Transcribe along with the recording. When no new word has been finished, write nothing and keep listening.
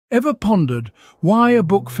Ever pondered why a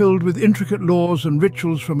book filled with intricate laws and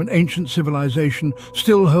rituals from an ancient civilization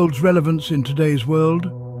still holds relevance in today's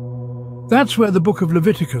world? That's where the Book of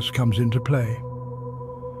Leviticus comes into play.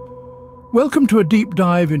 Welcome to a deep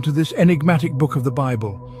dive into this enigmatic book of the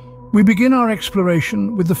Bible. We begin our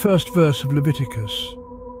exploration with the first verse of Leviticus.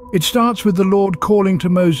 It starts with the Lord calling to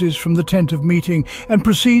Moses from the tent of meeting and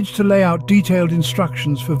proceeds to lay out detailed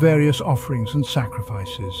instructions for various offerings and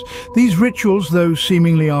sacrifices. These rituals, though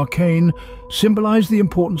seemingly arcane, symbolize the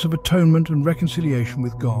importance of atonement and reconciliation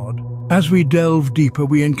with God. As we delve deeper,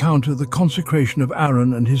 we encounter the consecration of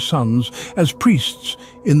Aaron and his sons as priests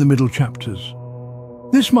in the middle chapters.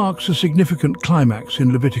 This marks a significant climax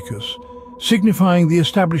in Leviticus, signifying the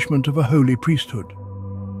establishment of a holy priesthood.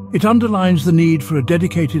 It underlines the need for a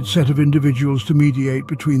dedicated set of individuals to mediate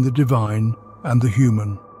between the divine and the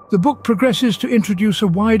human. The book progresses to introduce a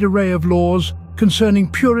wide array of laws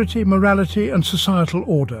concerning purity, morality, and societal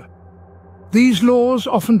order. These laws,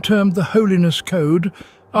 often termed the Holiness Code,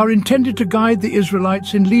 are intended to guide the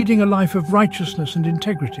Israelites in leading a life of righteousness and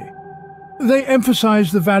integrity. They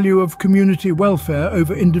emphasize the value of community welfare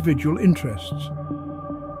over individual interests.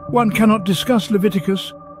 One cannot discuss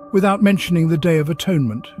Leviticus without mentioning the Day of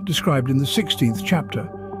Atonement, described in the 16th chapter.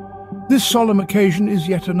 This solemn occasion is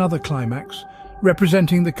yet another climax,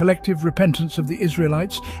 representing the collective repentance of the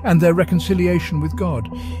Israelites and their reconciliation with God.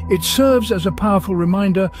 It serves as a powerful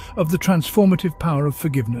reminder of the transformative power of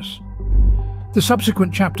forgiveness. The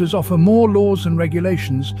subsequent chapters offer more laws and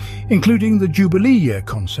regulations, including the Jubilee Year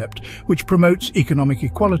concept, which promotes economic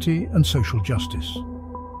equality and social justice.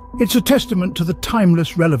 It's a testament to the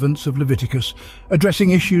timeless relevance of Leviticus,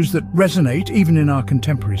 addressing issues that resonate even in our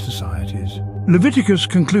contemporary societies. Leviticus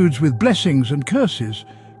concludes with blessings and curses,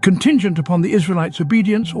 contingent upon the Israelites'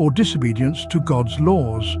 obedience or disobedience to God's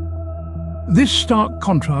laws. This stark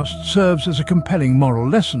contrast serves as a compelling moral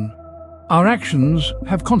lesson. Our actions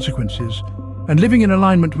have consequences, and living in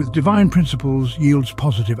alignment with divine principles yields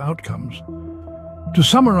positive outcomes. To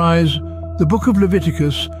summarize, the Book of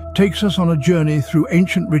Leviticus takes us on a journey through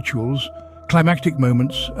ancient rituals, climactic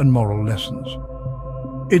moments, and moral lessons.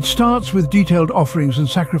 It starts with detailed offerings and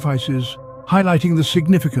sacrifices, highlighting the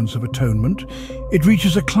significance of atonement. It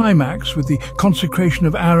reaches a climax with the consecration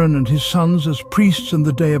of Aaron and his sons as priests and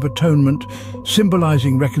the Day of Atonement,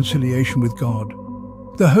 symbolizing reconciliation with God.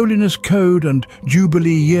 The Holiness Code and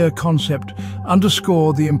Jubilee Year concept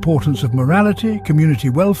underscore the importance of morality, community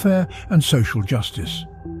welfare, and social justice.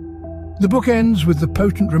 The book ends with the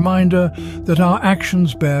potent reminder that our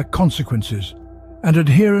actions bear consequences, and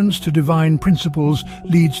adherence to divine principles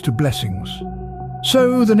leads to blessings.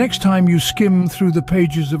 So, the next time you skim through the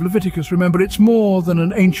pages of Leviticus, remember it's more than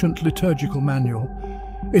an ancient liturgical manual.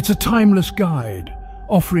 It's a timeless guide,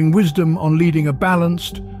 offering wisdom on leading a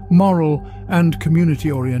balanced, moral, and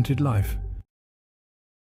community-oriented life.